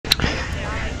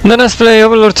Then let's play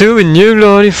Overlord 2 with New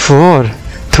Glory for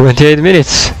 28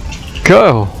 minutes.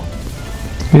 Go!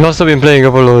 We've also been playing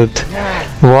Overlord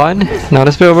 1, now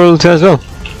let's play Overlord 2 as well.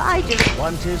 I just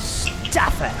want to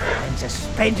stuff her and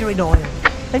suspend her in oil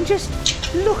and just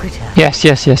look at her. Yes.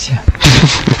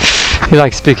 He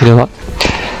likes speaking a lot.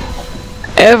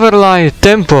 EVERLIGHT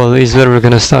Temple is where we're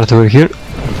gonna start over here.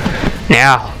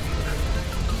 Now,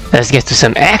 let's get to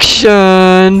some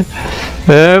action!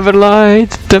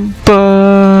 EVERLIGHT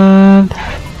Temple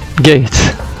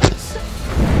Gate.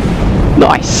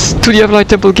 Nice! To the EVERLIGHT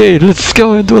Temple Gate, let's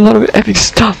go and do a lot of epic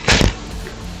stuff!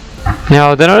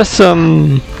 Now, there are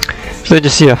some... So you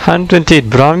see 128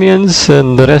 Brahmians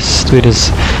and the rest we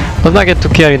just... Let's not get too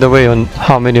carried away on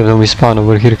how many of them we spawn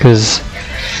over here, because...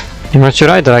 I'm not sure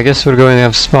either, I guess we're going to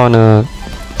have spawn a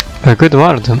good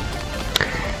amount of them.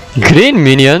 Green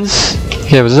minions?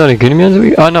 Yeah, but there's only green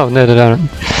minions? Oh no, there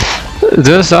aren't.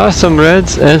 There are some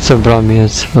reds and some brown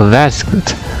minions. Well, that's good.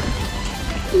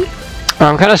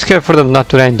 I'm kinda scared for them not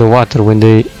to land in the water when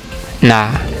they...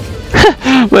 Nah.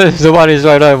 What if the water is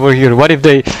right over here? What if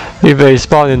they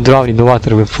spawn and drown in the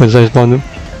water once I spawn them?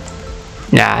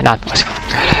 Nah, not possible.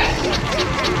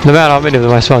 No matter how many of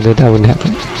them I spawned, that wouldn't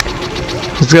happen.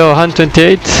 Let's go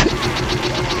 128.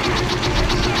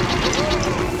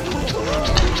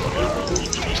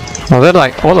 Oh, they're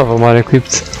like all of them are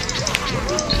equipped.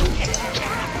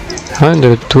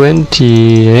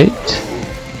 128.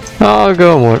 I'll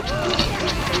go more.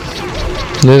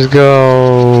 Let's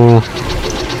go.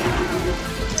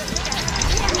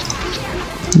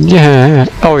 Yeah.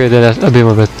 Oh yeah, that's a bit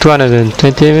more.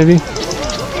 220 maybe.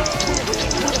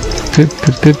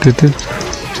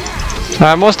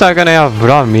 Most are gonna have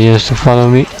brown minions to follow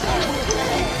me.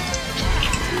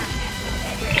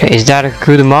 Okay, is that a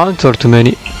good amount or too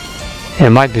many? It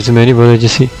might be too many, but let's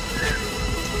just see.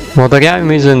 Well, the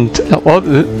game isn't...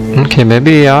 okay,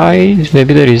 maybe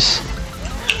there is.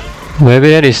 Maybe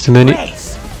there is too many.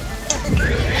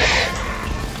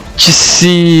 Just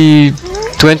see...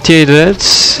 28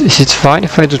 reds. Is it fine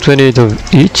if I do 28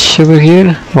 of each over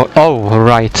here? Oh,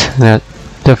 right. That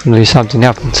definitely something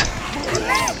happened.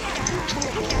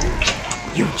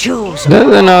 You choose.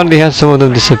 Then I already had some of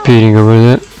them disappearing over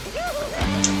there.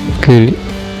 Clearly.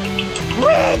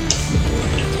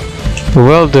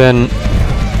 Well then.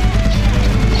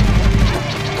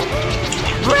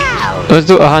 Let's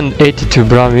do 182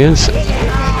 Brahmians.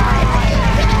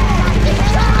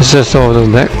 Let's set some of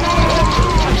them back.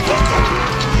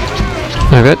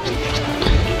 Okay.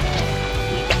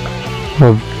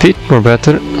 A bit more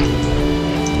better.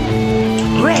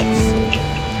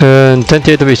 And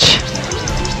 28 of each.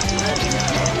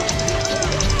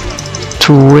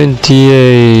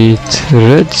 28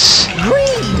 reds.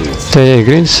 28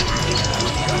 greens.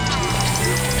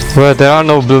 Well, there are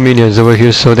no blue minions over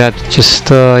here, so that just,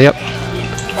 yep.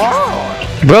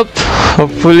 Well,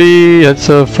 hopefully that's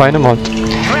a fine amount.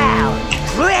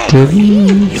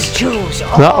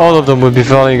 Not all of them would be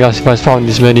following us if I found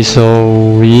this many,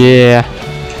 so yeah.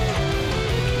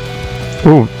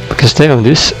 Ooh, I can stay on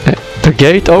this. The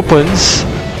gate opens.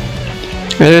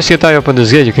 And just get I open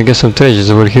this gate, you can get some treasures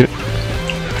over here.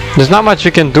 There's not much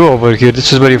we can do over here.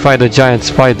 This is where you fight a giant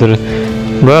spider.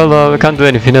 Well, we can't do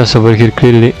anything else over here,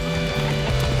 clearly.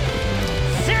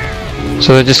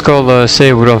 So I just call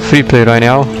save, we're on free play right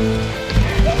now.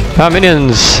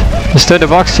 Minions! Destroy the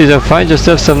boxes and find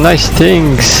yourself some nice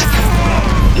things.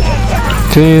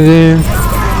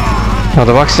 Now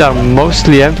the boxes are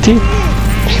mostly empty.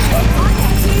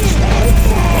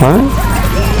 Huh?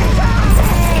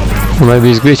 Or maybe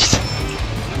it's glitched.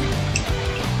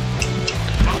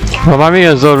 Well, my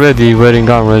minion's already wearing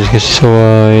armor, so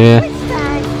yeah.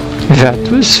 That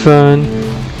was fun.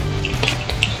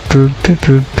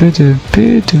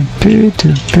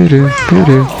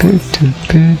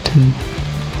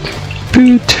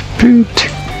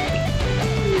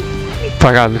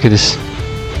 My god, look at this.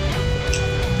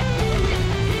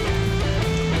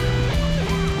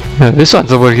 Yeah, this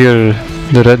one's over here,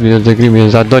 the red minions, the green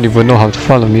minions. I don't even know how to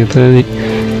follow me apparently.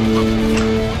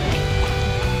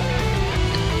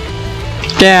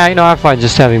 Yeah, you know, I find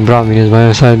just having brown minions by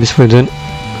my side this way then.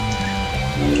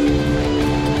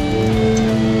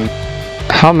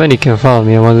 How many can follow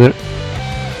me, I wonder?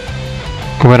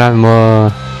 When I'm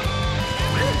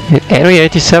in area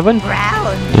 87?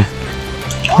 Yeah.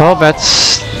 Well, that's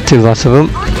still lots of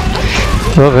them.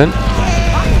 Well then.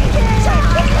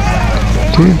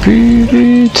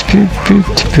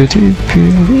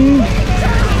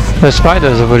 There's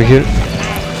spiders over here.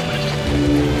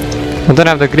 I don't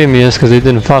have the green minions because they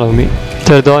didn't follow me.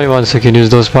 They're the only ones who can use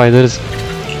those spiders.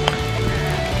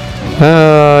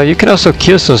 You can also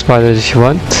kill some spiders if you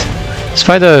want.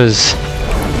 Spiders!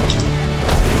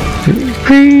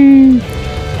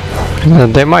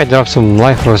 They might drop some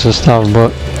life force and stuff,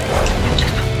 but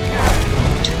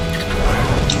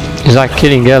he's like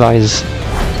killing allies.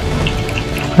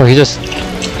 Or he's just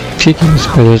kicking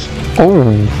spiders.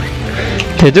 Oh!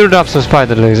 They do drop some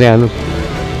spider legs, yeah, look.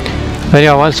 And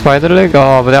yeah, one spider leg?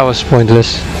 Oh, but that was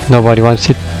pointless. Nobody wants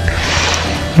it.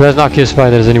 Let's not kill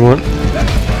spiders anymore.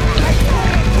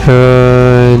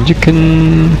 You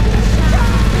can...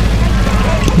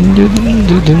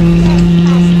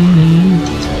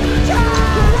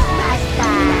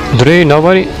 Three,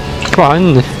 nobody? Come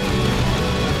on!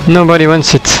 Nobody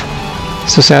wants it.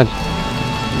 So sad.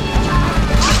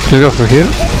 Let's go for here.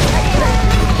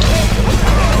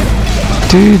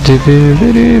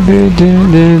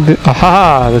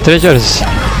 Aha! The treasures!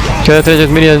 Get the treasure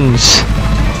minions!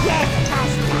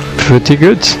 Pretty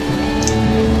good.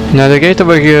 Now the gate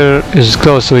over here is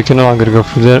closed, so we can no longer go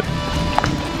through there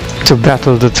to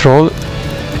battle the troll.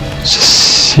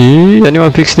 See?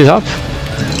 Anyone picks this up?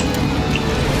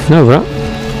 No, bro.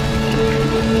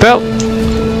 Well,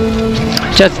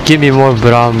 just give me more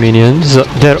brown minions.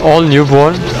 They're all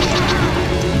newborn.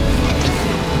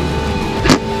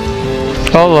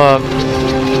 Well,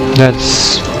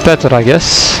 that's better, I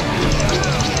guess.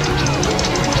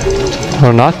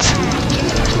 Or not.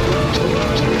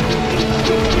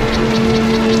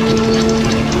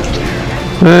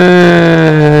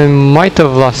 Might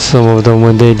have lost some of them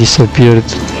when they disappeared.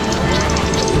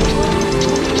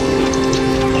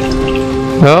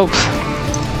 Well,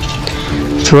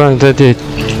 238.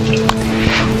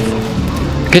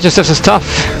 Get yourself some stuff.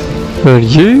 For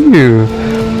you.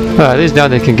 Well, at least now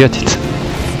they can get it.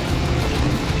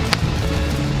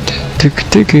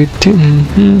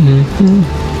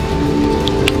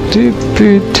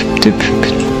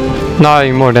 Not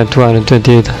any more than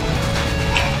 228.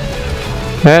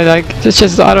 And like, it's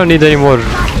just, I don't need any more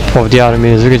of the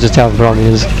armies. We can just have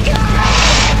brahmins.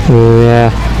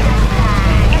 Yeah.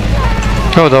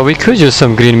 Although we could use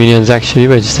some green minions actually.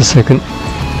 Wait just a second.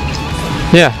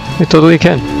 Yeah, we totally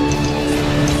can.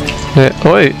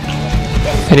 Oh wait.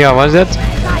 Anyone wants that?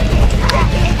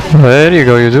 There you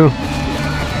go, you do.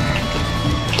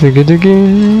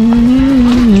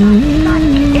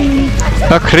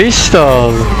 A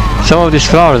crystal! Some of these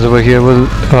flowers over here will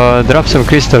drop some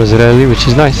crystals really, which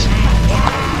is nice.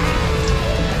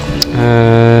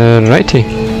 Righty.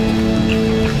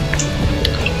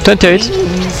 28.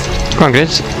 Come on,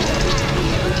 Grace.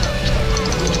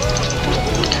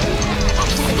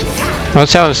 I'll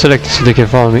try to select so they can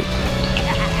follow me.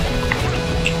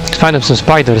 Let's find them some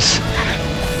spiders.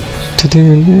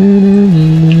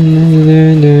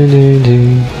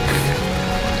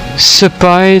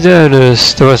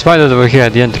 Spiders! There were spiders over here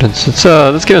at the entrance.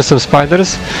 Let's give us some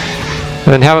spiders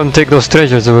and have them take those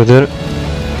treasures over there.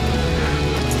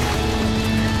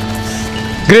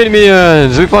 Green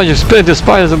minions! We found you plenty of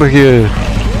spiders over here!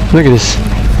 Look at this.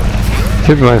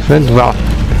 Look my friend. Wow.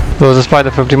 There was a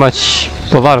spider for pretty much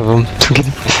a lot of them.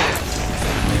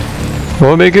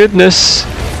 Oh my goodness!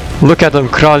 Look at them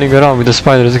crawling around with the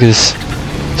spiders. Look at this.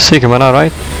 Sick man,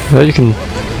 alright? Well, you can.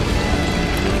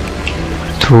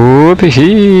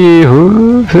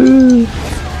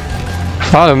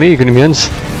 Follow me, green minions.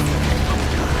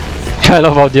 I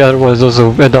love how the other ones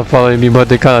also end up following me, but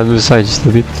they kinda lose sight just a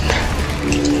bit.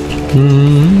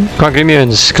 Come on, green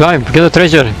minions, climb, get the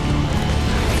treasure.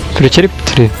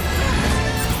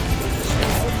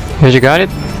 You got it?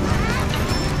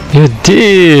 You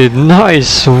did!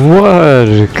 Nice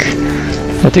work!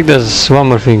 I think there's one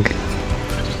more thing.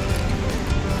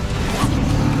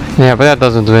 Yeah, but that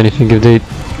doesn't do anything if they...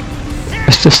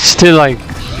 It's just still like...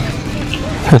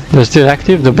 They're still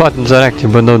active? The buttons are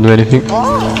active but don't do anything.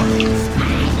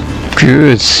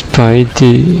 Good,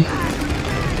 Spidey.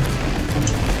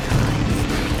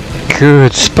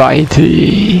 Good,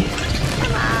 Spidey.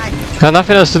 Got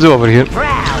nothing else to do over here.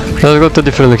 Let's go to a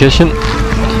different location.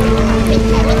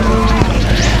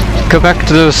 Go back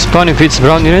to the spawning pits,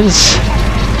 brown units.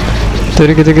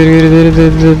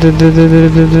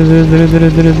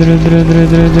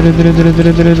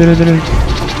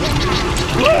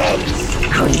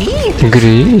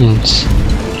 Greens.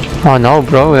 Oh no,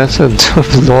 bro, that's a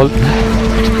lol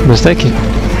mistake.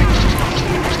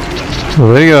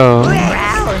 There we go.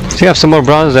 So we have some more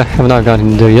browns that have not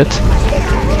gotten there yet.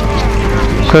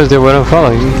 Because they weren't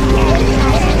following.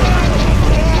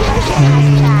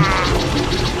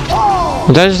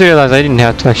 But I just realized I didn't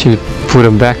have to actually put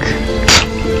them back.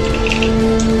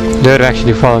 They're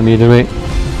actually following me either way.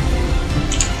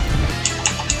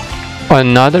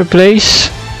 Another place?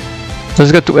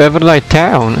 Let's go to EVERLIGHT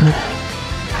town.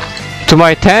 To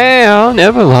my town,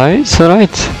 Everlight,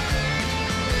 alright.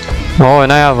 Oh,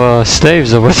 and I have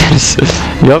slaves over there.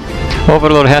 Yup,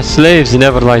 Overlord has slaves in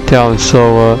Everlight town,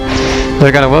 so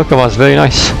they're gonna welcome us, very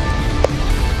nice.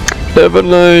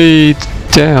 Everlight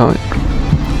town.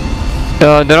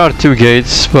 There are 2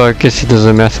 gates, but I guess it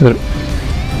doesn't matter.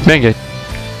 Main gate.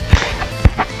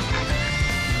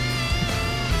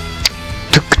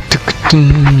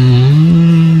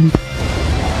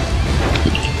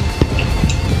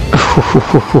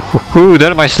 Ooh,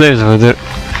 there are my slaves over there.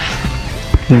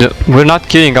 We're not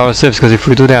killing our slaves, because if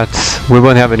we do that, we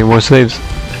won't have any more slaves.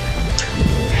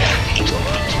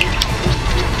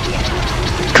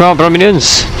 Come on, bro,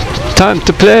 minions! Time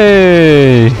to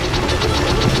play!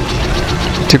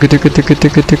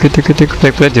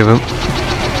 Like plenty of them.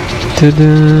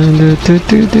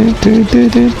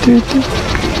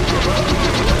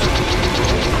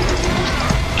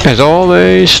 As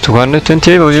always,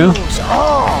 220 value.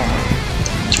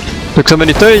 Look, so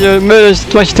many treasure, much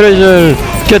treasure!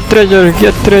 Get treasure,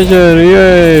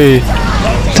 yay!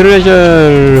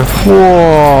 Treasure!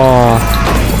 Whoa!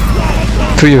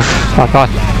 Phew, I thought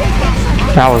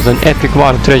that was an epic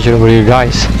amount of treasure over here,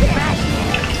 guys.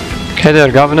 Hey there,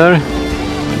 Governor.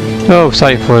 Oh,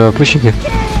 sorry for pushing you.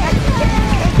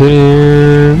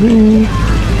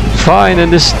 Find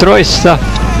and destroy stuff.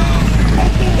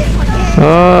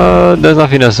 There's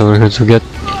nothing else over here to get.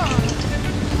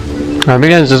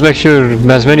 Minions, just make sure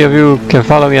as many of you can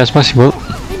follow me as possible.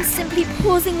 I'm simply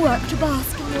pausing work to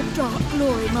bask in your dark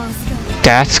glory, Master.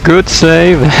 That's good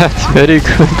save. That's very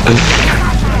good.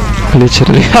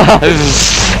 Literally.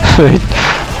 Wait.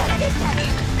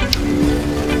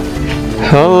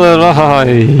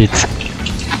 Alright.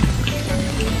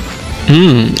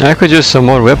 I could use some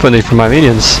more weaponry for my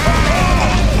minions.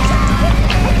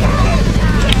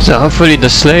 So hopefully the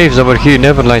slaves over here in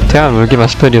Everlight town will give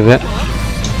us plenty of that.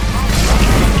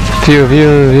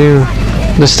 View.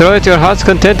 Destroy it to your heart's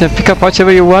content and pick up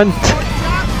whatever you want.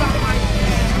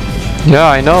 Yeah,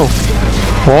 I know.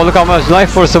 Oh, look how much life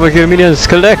force over here, minions.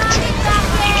 Collect.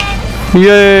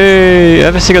 Yay!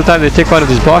 Every single time they take one of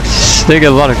these boxes, they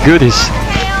get a lot of goodies.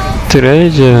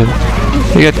 Treasure.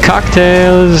 You get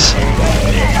cocktails.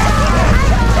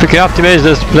 Pick it up, teammates.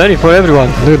 There's plenty for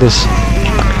everyone. Look at this.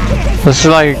 That's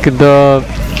like the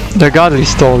godly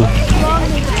stone.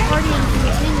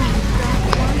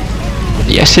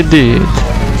 Yes, it did.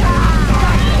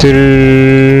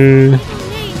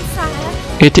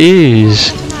 It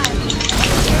is.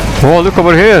 Oh, look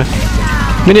over here.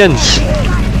 Minions.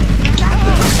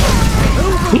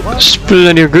 There's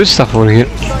plenty of good stuff over here.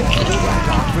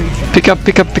 Pick up.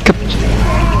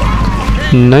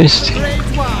 Nice.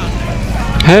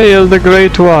 Hail the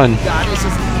Great One.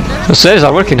 The slaves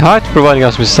are working hard providing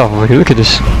us with stuff over here. Look at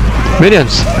this.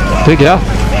 Minions. Pick it up.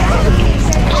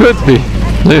 Should be.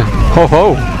 Yeah. Ho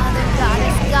ho!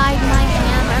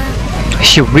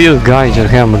 She will guide your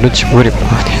hammer, don't you worry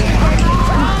about it.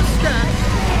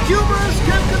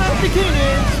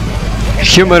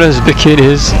 Humorous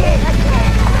bikinis.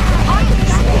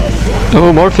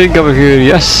 Oh, more thing over here,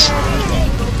 yes.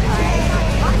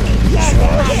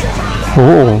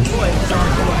 Oh,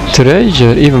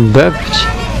 treasure, even beverage.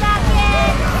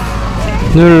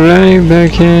 The running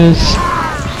back is.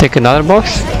 Take another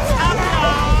box.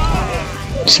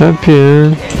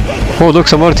 Champion. Oh, look,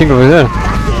 some more thing over there.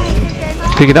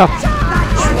 Pick it up.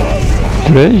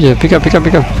 Treasure, pick up.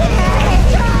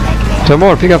 Some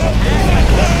more, pick up.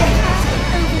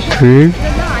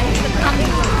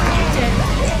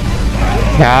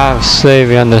 Yeah, say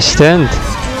we understand.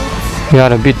 We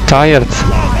are a bit tired.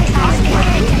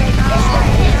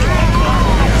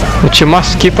 But you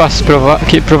must keep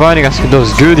providing us with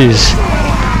those goodies.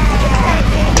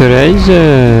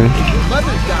 Treasure.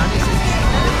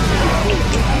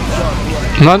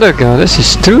 Mother goddess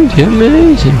is truly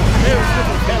amazing.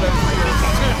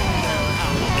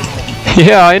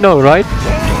 Yeah, I know, right?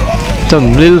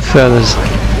 Some little fellas.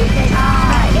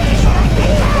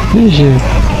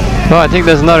 Oh, I think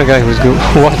there's another guy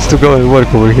who wants to go and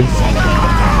work over here.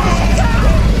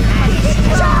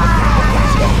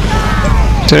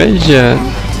 Treasure.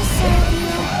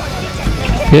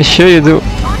 Yeah, sure you do.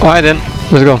 Alright then,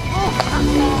 let's go.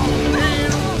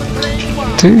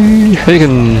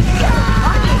 Taken.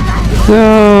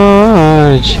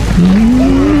 Large.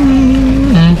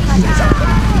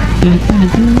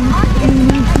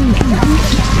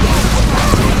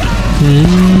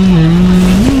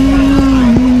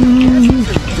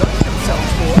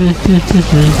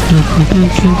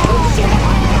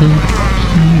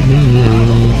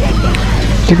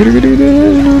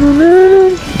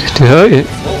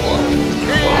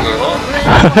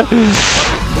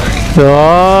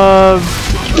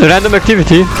 Random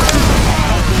activity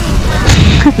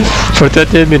for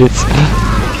 28 minutes.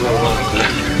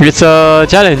 It's a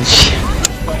challenge.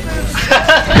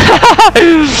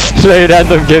 Play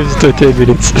random games 28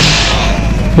 minutes.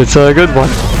 It's a good one.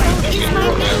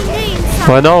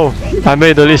 I know, I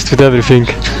made a list with everything.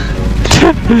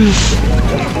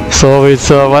 So it's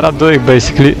what I'm doing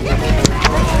basically.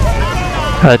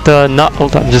 Not all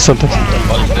the time, just sometimes.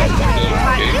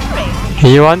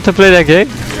 You want to play that game?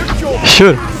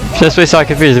 Sure. Just wait so I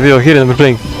can finish the video here and we're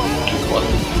playing.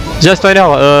 Just right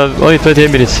now, only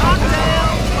 28 minutes.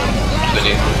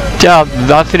 Yeah,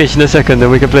 I'll finish in a second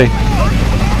then we can play.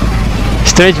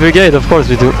 Strange Brigade, of course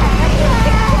we do.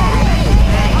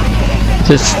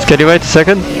 Just, can you wait a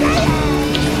second?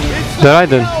 Alright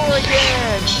then.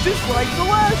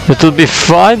 It'll be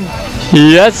fun.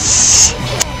 Yes!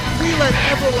 We let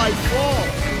Everlight fall.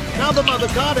 Now the Mother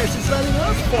Goddess is letting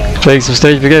us fall. Playing some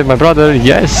Strange Brigade, my brother,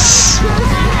 yes!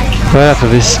 Right after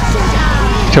this.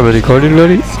 Can we record it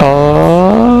already?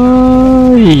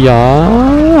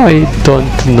 Yeah, I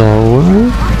don't know.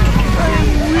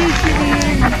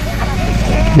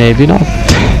 Maybe not.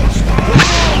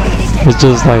 It's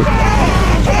just like...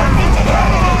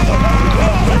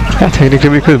 Yeah, technically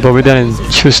we could, but we didn't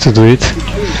choose to do it.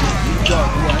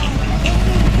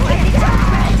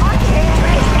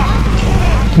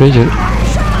 Major.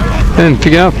 And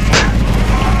pick it up.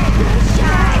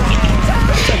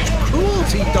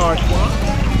 Cruelty, Dark One.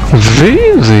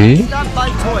 Really? Not by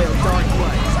toil, Dark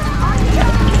One.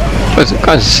 But I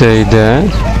can't say that.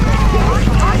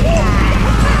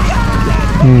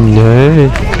 No.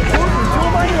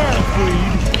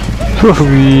 Oh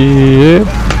yeah.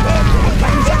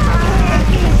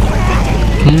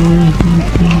 It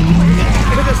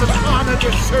is an honor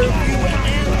to serve you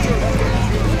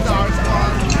and Dark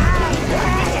One.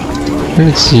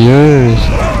 It's yours.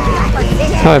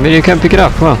 Oh, I mean you can pick it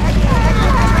up, come on.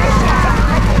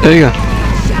 There you go.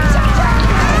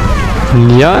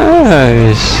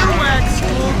 Yes.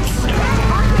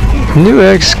 New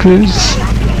exclusives.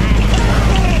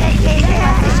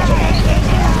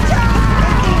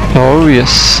 Oh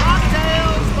yes.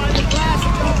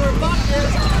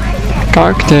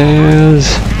 Cocktails.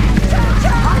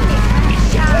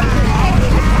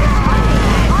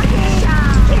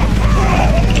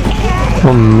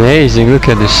 Amazing, look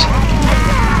at this.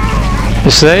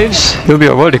 The slaves, you'll be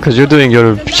rewarded because you're doing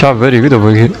your job very good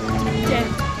over here.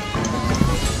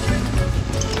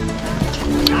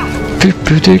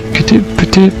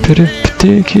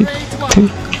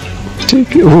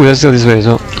 Ooh, let's go this way as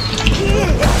well.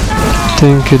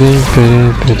 Take it in.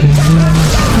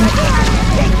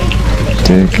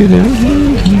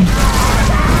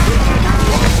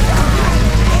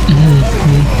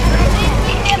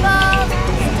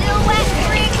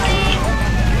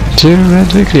 Still wet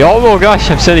quickly. Oh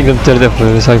gosh, I'm sending them to the depth.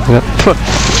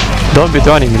 Don't be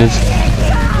 20 minutes.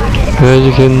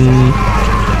 You can.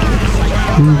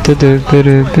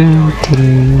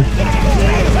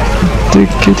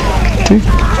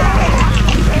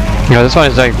 Yeah, this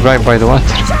one is like right by the water.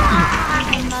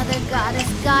 Mother Goddess,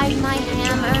 guide my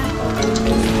hammer.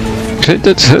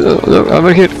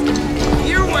 Over here.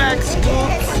 Earwax,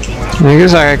 I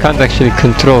guess I can't actually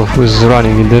control who's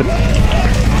running in there.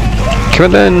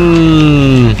 Come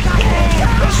on.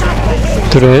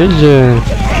 Treasure.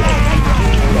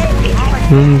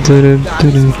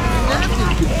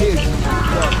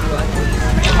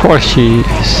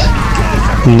 Horses.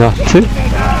 Nothing.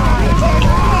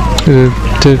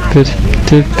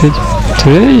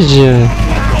 Treasure.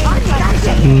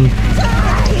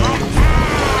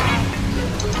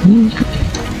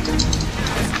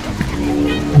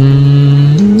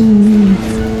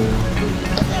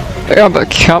 Yeah,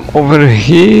 but come over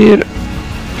here.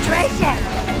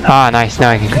 Ah, nice. Now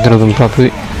I can control them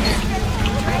properly.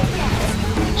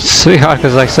 It's really hard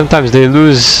because like sometimes they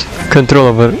lose control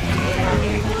over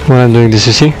when I'm doing this.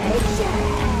 You see?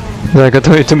 Like I got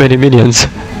way too many minions.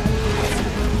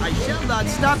 I shall not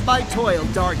stop by toil,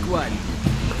 Dark One.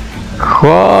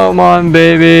 Come on,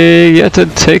 baby. You have to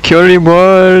take your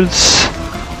rewards.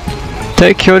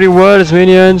 Take your rewards,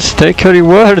 minions. Take your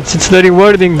rewards. It's the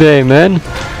rewarding day, man.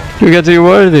 You get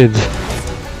rewarded.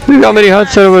 Look how many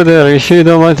hearts are over there. Are you sure you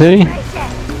don't want any?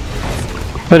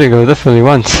 There you go, definitely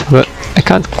want. But I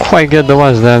can't quite get the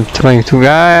ones that I'm trying to. And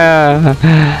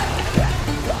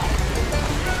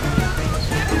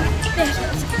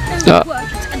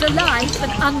alive, but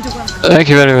underworld. Thank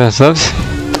you very much, loves.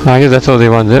 I guess that's all they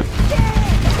want there.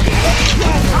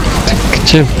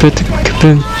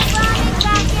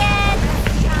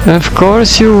 Of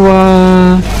course you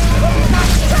are.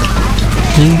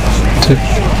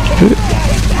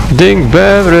 Ding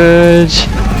beverage.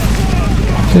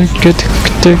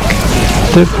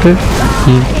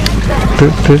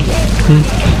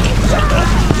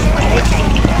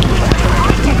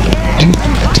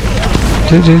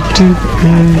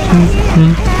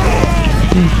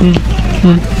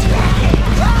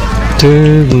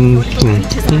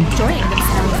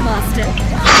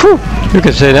 You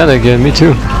can say that again, me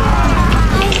too.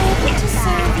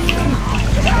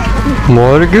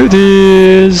 More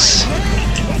goodies.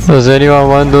 Does anyone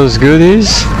want those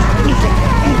goodies?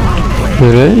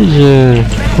 Treasure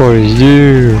for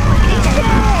you.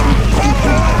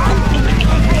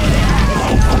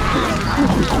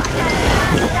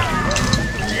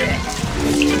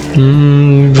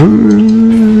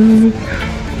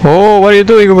 Oh, what are you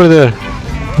doing over there?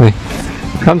 Wait,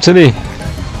 come to me.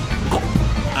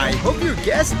 I hope your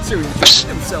guests are enjoying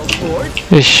themselves, Lord.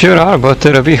 They sure are, but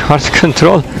they'll be hard to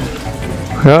control.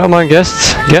 Come on,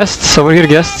 guests. Guests, over here,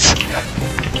 guests.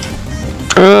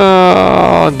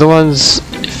 The ones,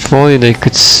 if only they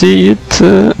could see it.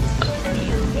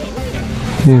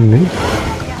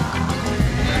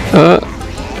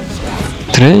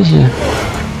 Treasure.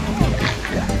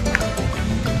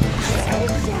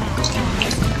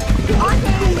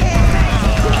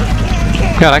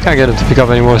 God, I can't get him to pick up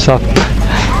any more stuff.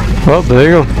 Well, there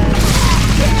you go.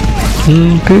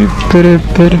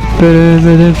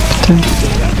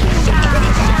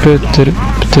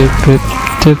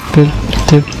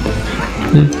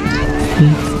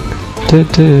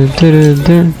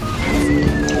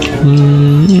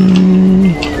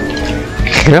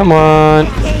 Come on.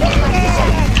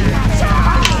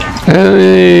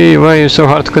 Hey, why are you so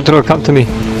hard to control? Come to me.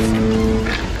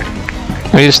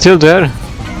 Are you still there?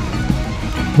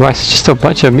 Why, it's just a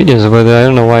bunch of minions over there, I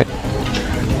don't know why.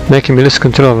 Making me lose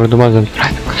control over the ones that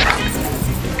try to control.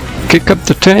 Kick up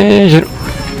the treasure.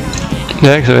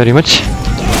 Thanks very much.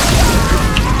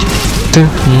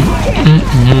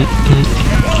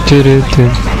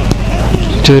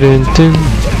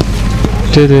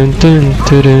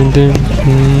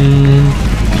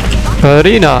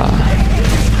 Arena.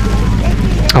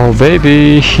 Oh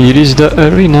baby, here is the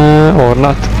arena, or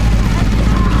not.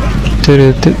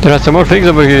 There are some more things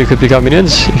over here you could pick up,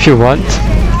 minions, if you want.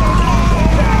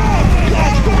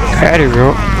 There you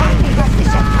go.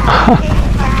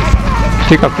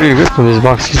 Pick up pretty good from these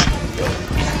boxes.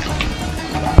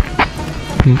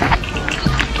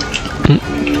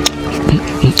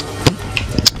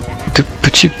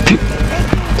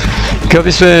 Go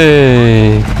this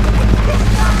way.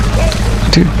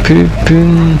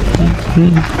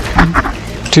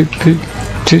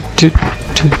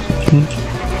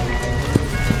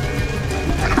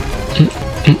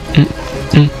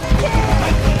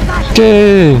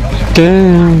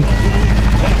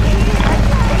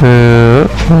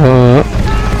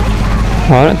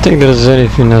 I don't think there's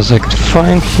anything else I could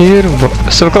find here, but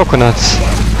some coconuts.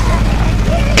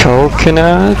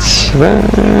 Coconuts?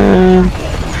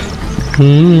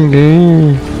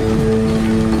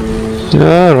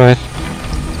 Alright.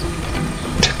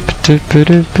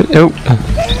 Oh,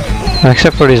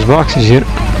 except for these boxes here.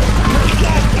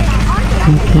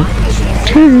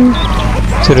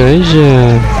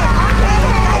 Treasure.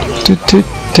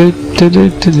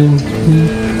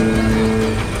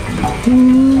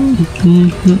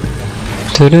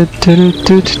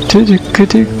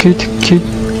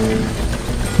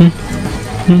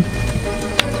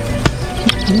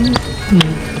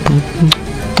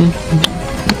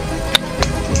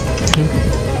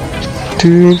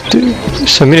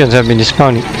 Some minions have been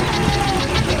spawning.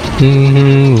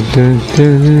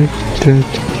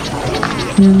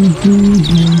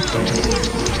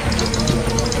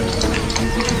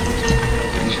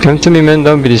 Come to me, man,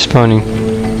 don't be despawning.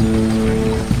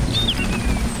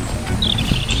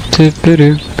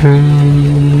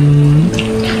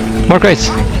 More crates.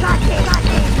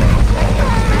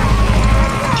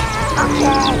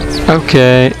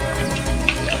 Okay.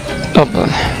 Oh,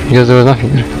 because there was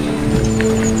nothing there.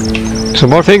 So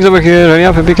more things over here. Hurry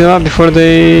up and pick them up before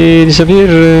they disappear.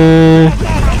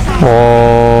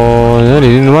 Oh, I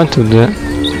didn't want to do that.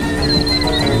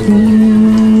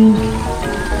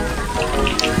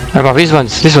 How about these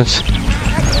ones? These ones.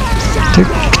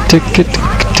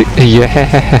 Yeah.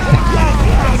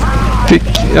 Pick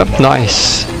it up,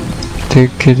 nice.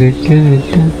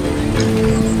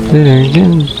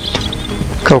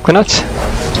 Coconut.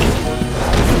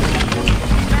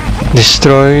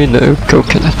 Destroy the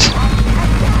coconut.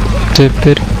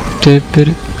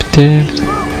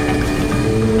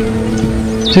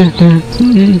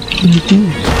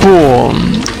 Boom!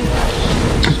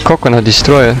 Coconut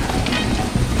destroyer.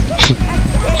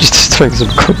 Just destroying some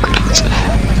coconuts.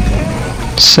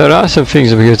 So there are some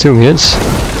things over here too, minions.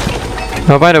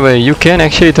 Oh, by the way, you can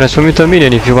actually transform into a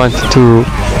minion if you want to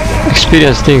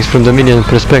experience things from the minion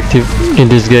perspective in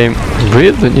this game.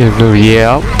 Really?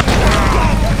 Yeah.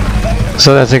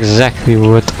 So that's exactly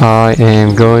what I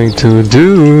am going to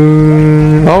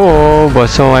do. Oh, but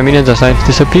some of my minions are starting to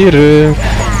disappear.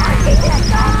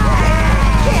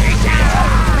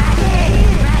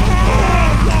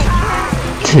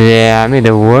 Yeah, I made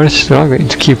the worst struggling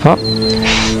to keep up.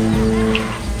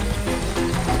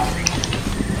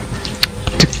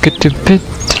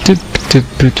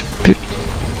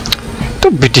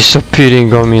 Don't be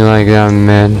disappearing on me like that,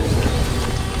 man.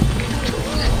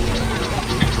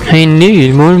 I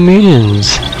need more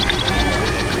minions.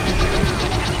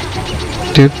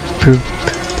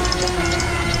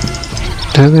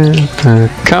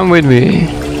 Come with me.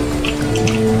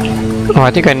 Oh,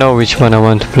 I think I know which one I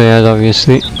want to play as,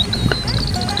 obviously.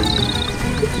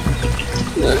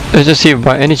 Let's just see if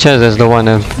by any chance that's the one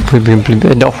that we've been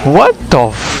playing. What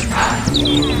the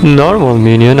normal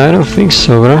minion? I don't think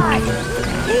so, bro.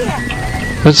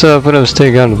 Let's put a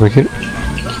stay guard over here.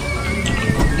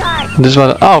 This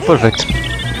one, oh, perfect.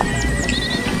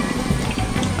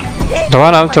 The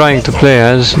one I'm trying to play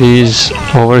as is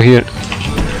over here.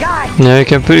 Now you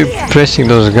can be pressing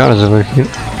those guards over here.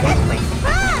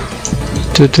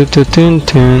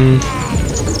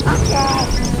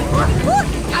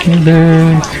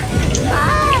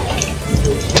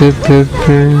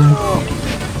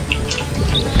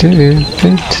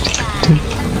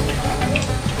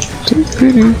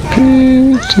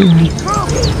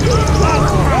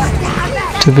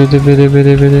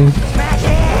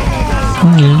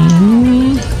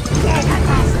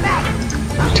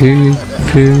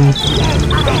 Back.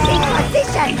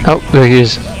 Oh, there he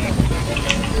is.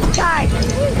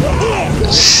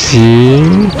 See?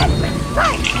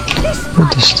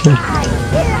 What is that?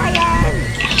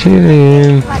 Kill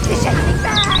him.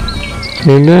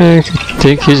 Come back. I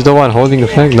think he's the one holding the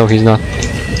flag. No, he's not.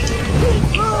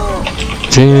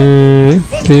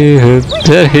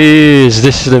 There he is.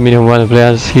 This is the minion one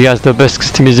players. He has the best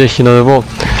customization of the world.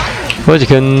 But you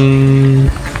can.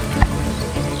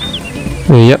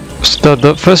 Yep. So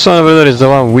the first one over there is the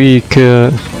one we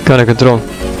gonna control.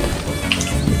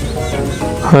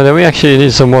 Then we actually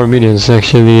need some more minions to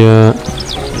actually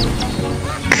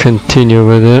continue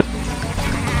with it.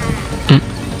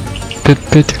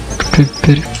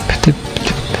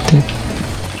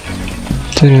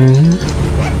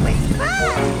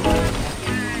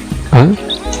 Huh?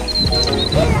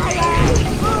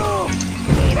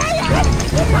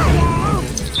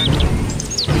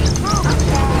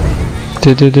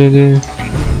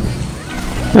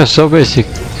 That's so basic.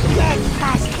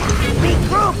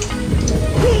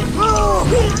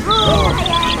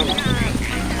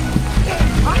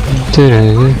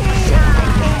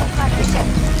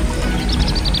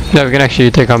 Yeah, we can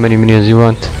actually take how many minions you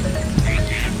want.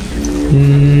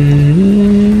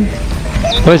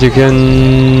 But you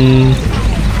can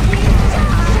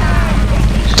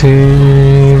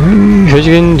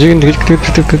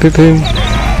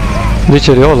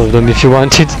literally all of them if you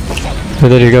wanted.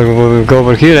 And then you go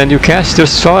over here and you cast your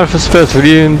powerful spell to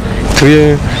you,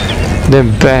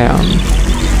 then bam.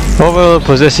 Overlord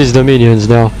possesses the minions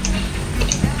now.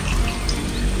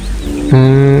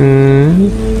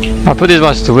 I'll put this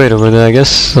ones to wait over there, I guess,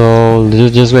 so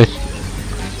just wait.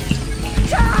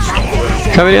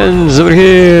 Minions over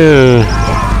here!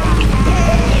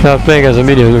 They are playing as a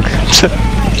minion, look.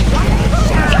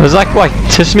 It's like, what?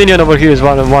 This minion over here is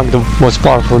one of the most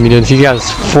powerful minions. He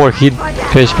has 4 hit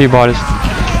HP bars.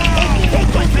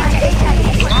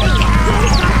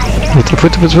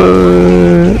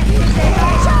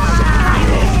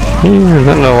 I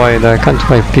don't know why I can't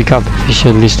quite pick up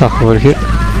efficiently stuff over here.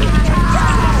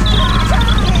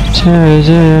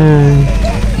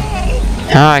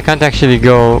 I can't actually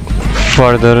go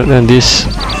further than this.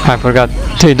 I forgot.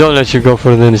 They don't let you go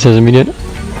further than this as a minion.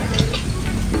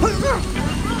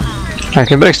 I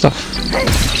can break stuff.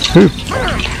 Here.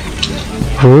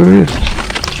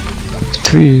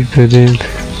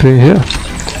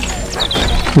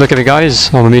 Look at the guys.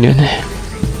 I'm a minion.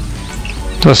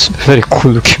 That's very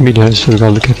cool looking minion. So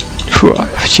look at.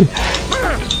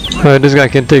 This guy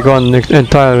can take on the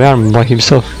entire arm by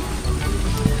himself.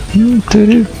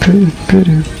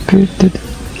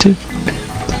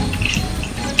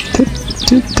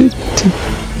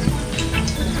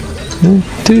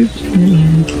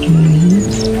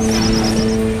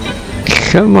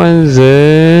 Come on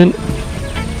then.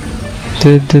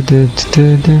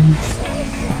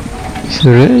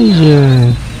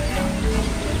 Treasure.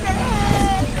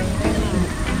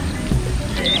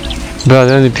 But I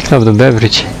only picked up the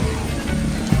beverage.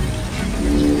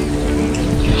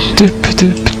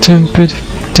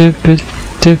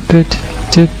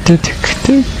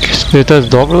 Split as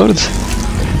the Overlord.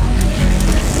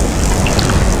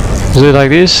 Do it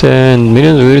like this and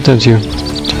minions will return to you.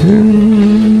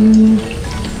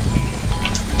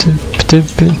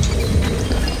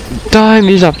 Time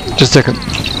is up. Just a second.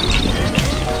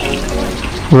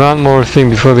 One more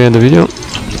thing before we end the video.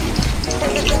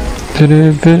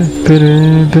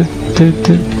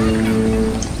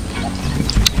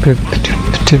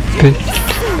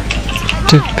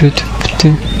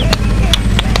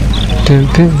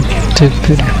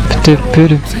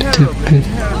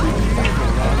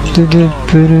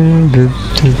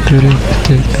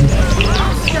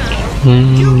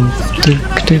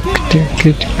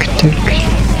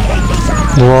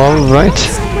 All right.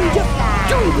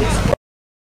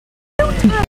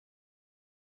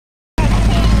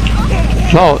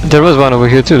 Oh, there was one over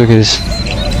here too. Look at this.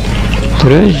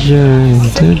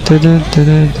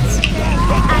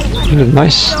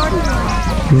 Nice.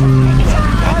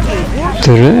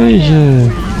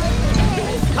 Treasure.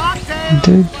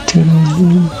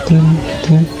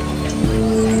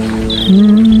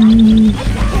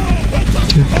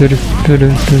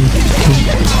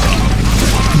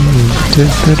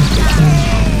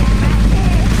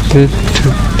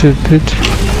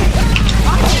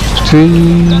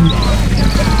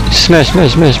 Smash,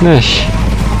 smash, smash, smash.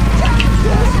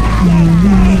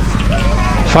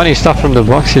 Funny stuff from the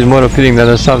box is more appealing than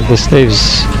the stuff the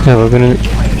slaves have. We're gonna.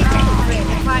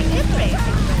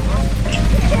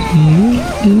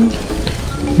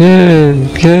 Yeah,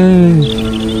 okay.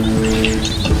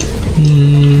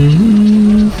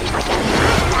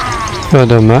 For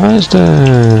the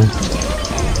master.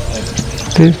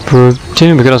 People,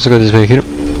 we can also go this way here.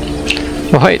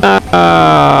 Oh, hi.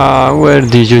 Where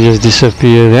did you just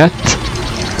disappear at?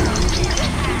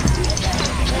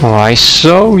 Oh, I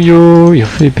saw you. You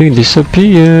flipping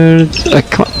disappeared. I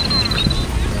can't.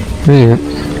 There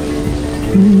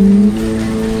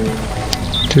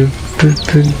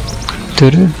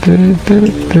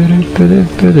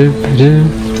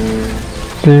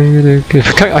you go.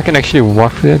 I can actually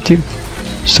walk through that too.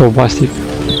 So busted.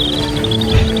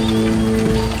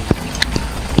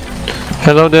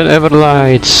 Hello there,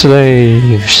 EVERLIGHT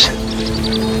slaves.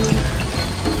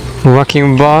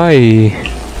 Walking by.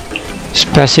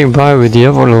 Just passing by with the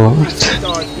Overlord.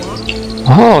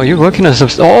 Oh, you're working on some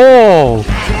oh!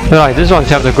 Right, this one's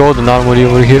have the golden armory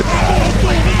over here.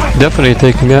 Definitely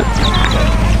taking that.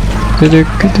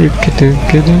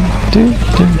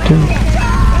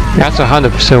 That's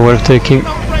 100% worth taking.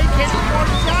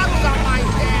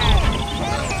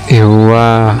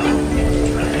 Wow.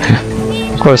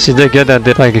 Of course, if they get that,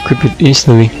 they like equip it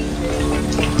instantly.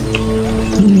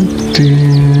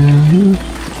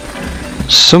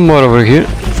 Some more over here.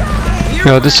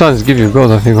 Yeah, this one's give you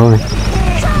gold, I think only.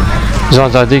 These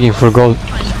ones are digging for gold.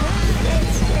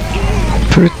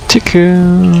 Pretty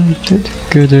good.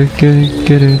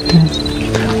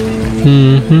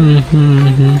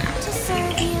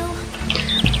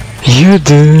 You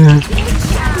do.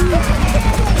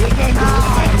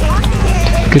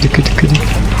 Good.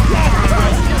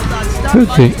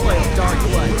 Okay.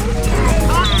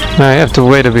 I have to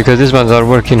wait because these ones are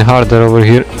working harder over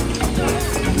here.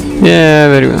 Yeah,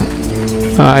 very well.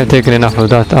 I've taken enough of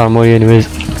that armory anyways.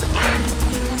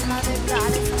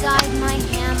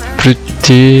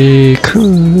 Pretty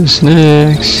cool.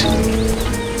 Snacks.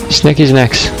 Snack is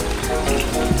next.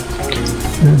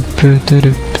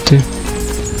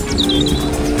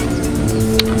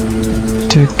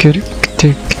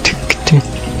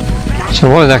 So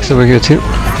what is next over here too?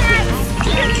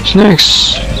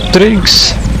 Snacks,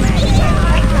 drinks.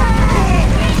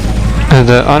 And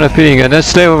unappealing, and that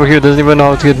slave over here doesn't even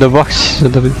know how to get the box.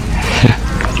 Look,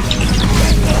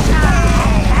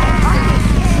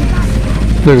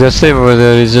 that slave over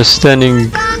there is just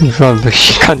standing in front, but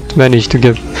she can't manage to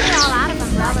get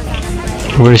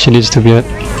where she needs to be at.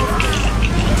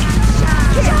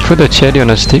 Put a cherry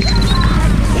on a stick?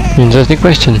 Interesting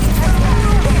question.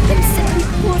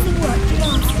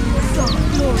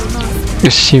 You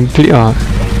simply are.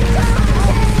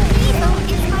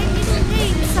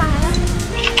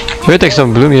 We'll take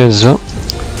some blue minions as well.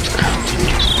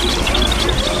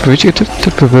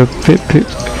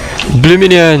 Blue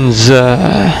minions! Oh,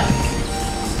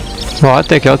 I'll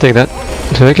take that.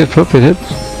 So I can pop with it.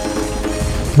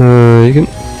 You can...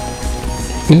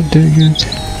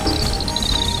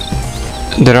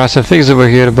 There are some things over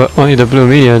here, but only the blue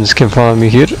minions can follow me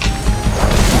here.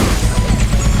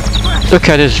 Look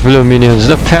at this blue minions,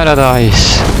 the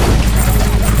paradise!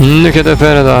 Look at the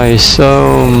paradise,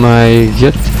 oh my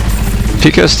god.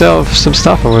 Pick yourself some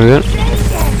stuff over there.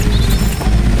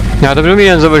 Now the blue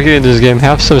minions over here in this game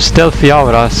have some stealthy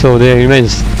aura, so they remain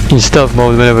in stealth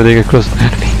mode whenever they get close to the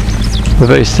enemy. They're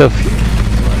very stealthy.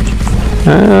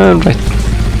 And right.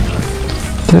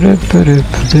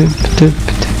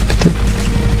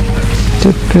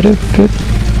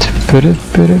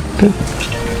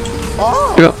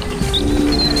 Go.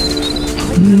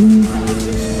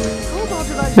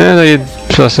 And I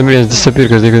saw some minions disappear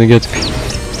because they're gonna get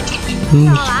me.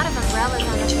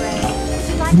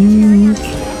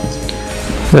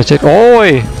 Let's check.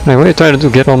 Oi! Like, what are you trying to do?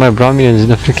 Get all my Brahmins in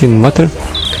the freaking matter?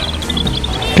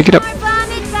 Pick it up.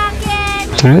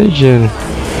 Treasure.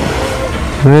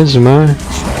 Where's mine?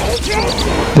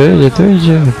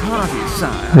 Treasure.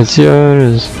 It's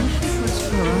yours.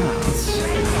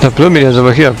 The blue minions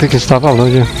over here are picking stuff up,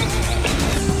 don't you?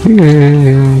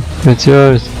 It's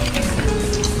yours.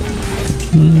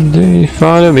 They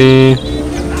follow me.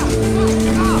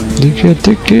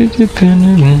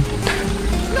 Dependent.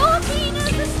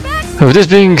 With this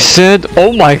being said,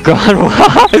 oh my god,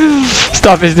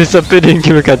 stuff is disappearing.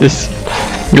 Look at this.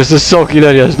 This is so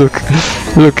hilarious. Look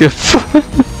if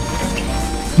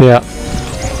yeah.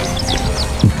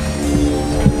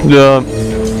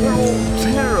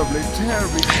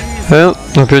 Well,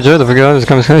 hope you enjoyed. Don't forget to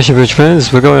comment, share with your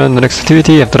friends. We're going on the next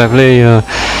activity after I play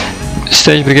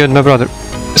Stage Brigade with my brother.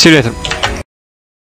 See you later.